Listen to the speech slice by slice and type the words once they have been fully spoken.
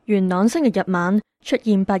元朗星期日晚出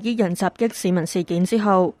現白衣人襲擊市民事件之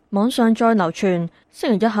後，網上再流傳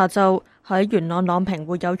星期一下晝喺元朗朗屏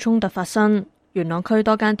會有衝突發生。元朗區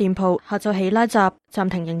多間店鋪下晝起拉閘暫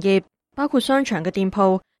停營業，包括商場嘅店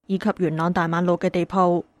鋪以及元朗大馬路嘅地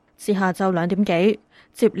鋪。至下晝2點幾，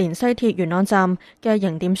接連西鐵元朗站嘅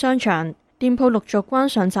營店商場店鋪陸續關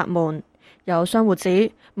上閘門。有商戶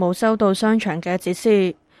指冇收到商場嘅指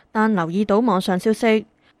示，但留意到網上消息，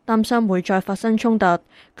擔心會再發生衝突，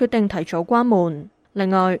決定提早關門。另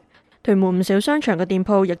外，屯門唔少商場嘅店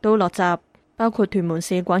鋪亦都落閘，包括屯門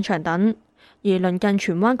市廣場等。而鄰近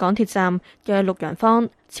荃灣港鐵站嘅綠楊坊、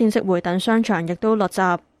千色匯等商場亦都落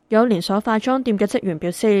閘。有連鎖化妝店嘅職員表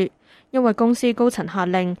示，因為公司高層下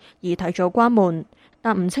令而提早關門，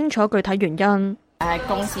但唔清楚具體原因。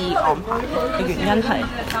公司安排嘅原因係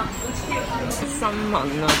新聞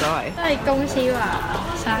啊，都係公司話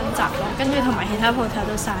閂閘咯，跟住同埋其他鋪頭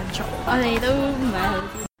都閂咗，我哋都唔係好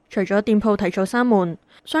知。除咗店鋪提早閂門，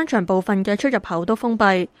商場部分嘅出入口都封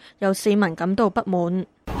閉，有市民感到不滿。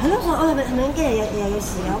係咯，我係咪今日有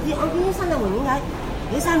時我見啲閂咗門，點解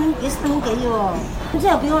你3點幾喎？咁之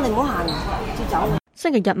後叫我哋唔好行，要走。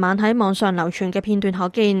星期日晚喺網上流傳嘅片段可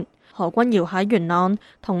見，何君堯喺元朗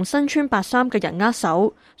同身穿白衫嘅人握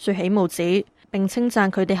手，豎起拇指，並稱讚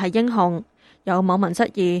佢哋係英雄。有網民質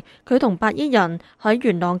疑佢同白衣人喺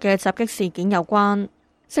元朗嘅襲擊事件有關。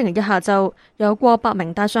星期一下晝，有過百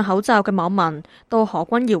名戴上口罩嘅網民到何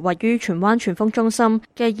君堯位於荃灣傳風中心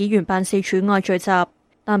嘅議員辦事處外聚集，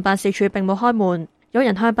但辦事處並冇開門。有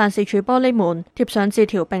人向辦事處玻璃門貼上字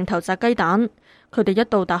條並投擲雞蛋，佢哋一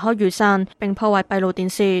度打開雨傘並破壞閉路電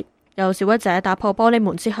視。有示威者打破玻璃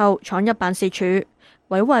門之後闖入辦事處，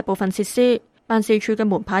毀壞部分設施，辦事處嘅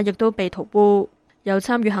門牌亦都被塗污。有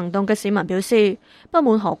參與行動嘅市民表示不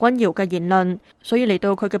滿何君堯嘅言論，所以嚟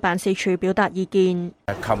到佢嘅辦事處表達意見。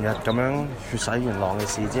琴日咁樣血洗元朗嘅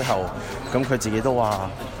事之後，咁佢自己都話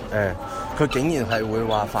佢竟然係會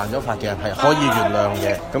話犯咗法嘅人係可以原諒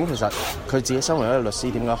嘅。咁其實佢自己身為一個律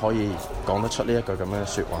師，點解可以講得出呢一句咁樣嘅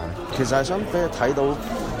説話？其實係想俾佢睇到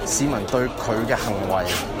市民對佢嘅行為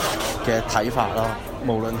嘅睇法啦。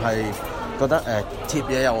無論係覺得貼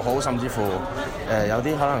嘢又好，甚至乎有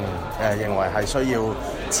啲可能認為係需要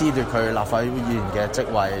褫奪佢立法會議員嘅職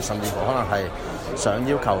位，甚至乎可能係想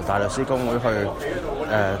要求大律師公會去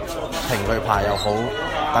停佢牌又好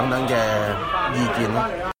等等嘅意見咯。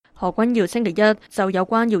何君堯星期一就有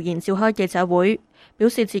關謠言召開記者會，表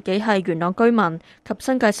示自己係元朗居民及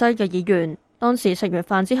新界西嘅議員，當時食完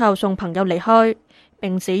飯之後送朋友離開，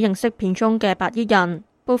並指認識片中嘅白衣人，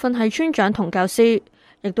部分係村長同教師，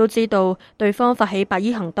亦都知道對方發起白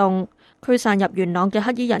衣行動，驅散入元朗嘅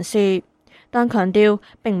黑衣人士，但強調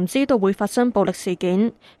並唔知道會發生暴力事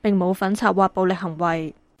件，並冇份策劃暴力行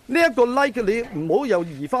為。呢一個 like 你唔好有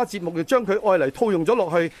移花接木，就將佢愛嚟套用咗落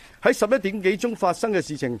去喺11點幾鐘發生嘅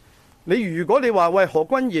事情。你如果你話喂何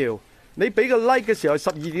君堯，你俾個 like 嘅時候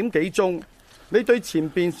12點幾鐘，你對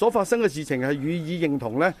前邊所發生嘅事情係予以認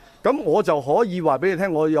同呢，咁我就可以話俾你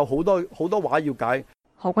聽，我有好多話要解。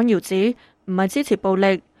何君堯指唔係支持暴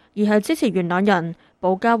力，而係支持元朗人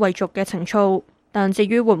保家衛族嘅情操。但至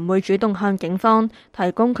於會唔會主動向警方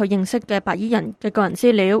提供佢認識嘅白衣人嘅個人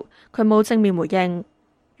資料，佢冇正面回應。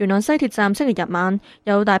元朗西鐵站星期日晚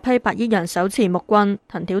有大批白衣人手持木棍、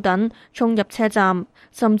藤條等衝入車站，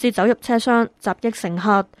甚至走入車廂襲擊乘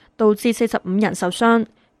客，導致45人受傷，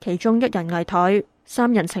其中1人危殆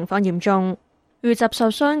，3人情況嚴重。遇襲受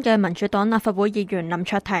傷嘅民主黨立法會議員林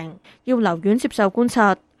卓廷要留院接受觀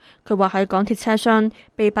察。佢話喺港鐵車廂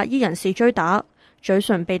被白衣人士追打，嘴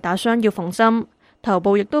唇被打傷要縫針，頭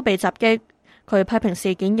部亦都被襲擊。佢批評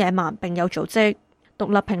事件野蠻並有組織。獨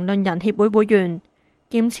立評論人協會會員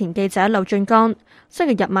兼前記者劉俊剛星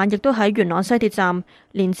期日晚亦都喺元朗西鐵站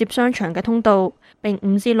連接商場嘅通道，並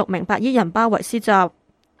5至6名白衣人包圍施襲。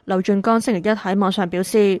劉俊剛星期一喺網上表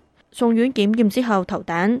示，送院檢驗之後頭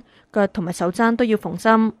頂、腳同埋手踭都要縫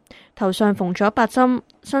針，頭上縫咗8針，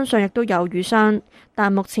身上亦都有瘀傷，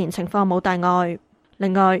但目前情況冇大礙。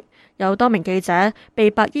另外，有多名記者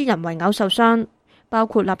被白衣人圍毆受傷，包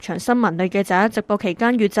括立場新聞女記者直播期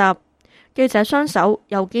間遇襲，記者雙手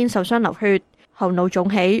右肩受傷流血，後腦腫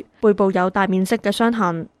起，背部有大面積嘅傷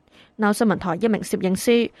痕。Now 新聞台一名攝影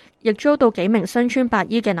師亦遭到幾名身穿白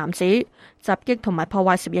衣嘅男子襲擊同埋破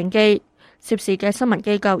壞攝影機，涉事嘅新聞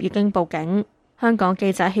機構已經報警。香港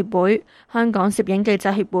記者協會、香港攝影記者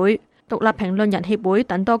協會、獨立評論人協會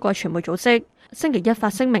等多個傳媒組織星期一發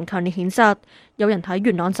聲明強烈譴責有人喺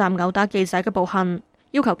元朗站毆打記者嘅暴行，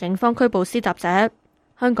要求警方拘捕施襲者。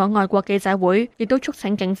香港外國記者會亦都促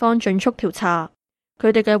請警方盡速調查。佢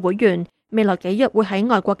哋嘅會員未來幾日會喺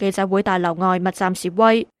外國記者會大樓外密站示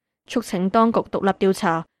威，促請當局獨立調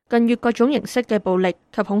查近月各種形式嘅暴力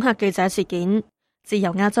及恐嚇記者事件。自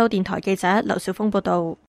由亞洲電台記者劉小峰報道。